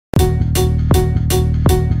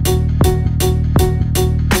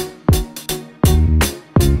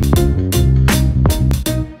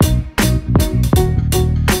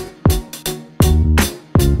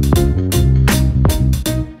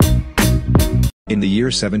In the year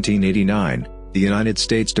 1789, the United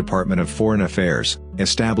States Department of Foreign Affairs,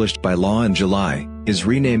 established by law in July, is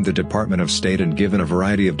renamed the Department of State and given a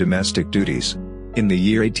variety of domestic duties. In the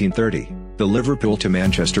year 1830, the Liverpool to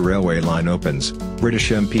Manchester railway line opens.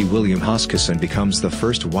 British MP William Huskisson becomes the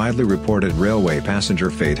first widely reported railway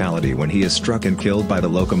passenger fatality when he is struck and killed by the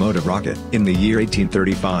locomotive rocket. In the year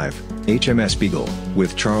 1835, HMS Beagle,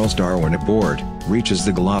 with Charles Darwin aboard, reaches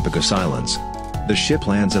the Galápagos Islands. The ship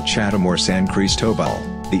lands at Chatham or San Cristobal,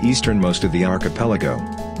 the easternmost of the archipelago.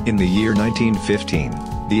 In the year 1915,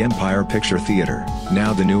 the Empire Picture Theatre,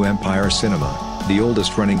 now the New Empire Cinema, the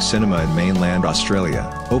oldest running cinema in mainland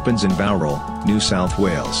Australia, opens in Bowral, New South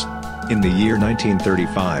Wales. In the year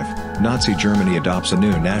 1935, Nazi Germany adopts a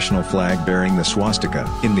new national flag bearing the swastika.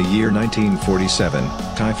 In the year 1947,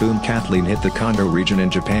 Typhoon Kathleen hit the Kanto region in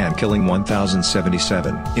Japan, killing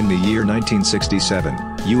 1,077. In the year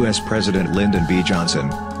 1967, U.S. President Lyndon B. Johnson,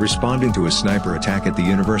 responding to a sniper attack at the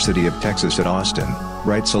University of Texas at Austin,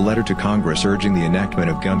 writes a letter to Congress urging the enactment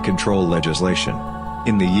of gun control legislation.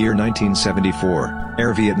 In the year 1974,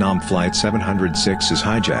 Air Vietnam Flight 706 is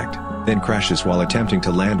hijacked, then crashes while attempting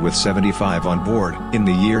to land with 75 on board. In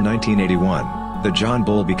the year 1981, the John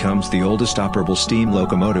Bull becomes the oldest operable steam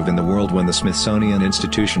locomotive in the world when the Smithsonian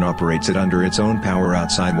Institution operates it under its own power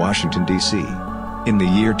outside Washington, D.C. In the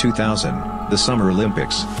year 2000, the Summer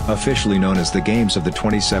Olympics, officially known as the Games of the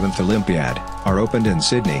 27th Olympiad, are opened in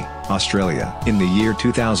Sydney, Australia. In the year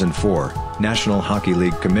 2004, National Hockey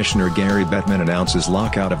League Commissioner Gary Bettman announces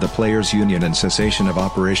lockout of the Players' Union and cessation of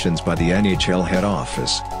operations by the NHL head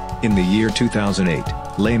office. In the year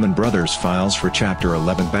 2008, Lehman Brothers files for Chapter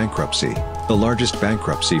 11 bankruptcy, the largest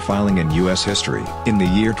bankruptcy filing in U.S. history. In the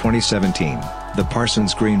year 2017, the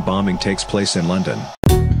Parsons Green bombing takes place in London.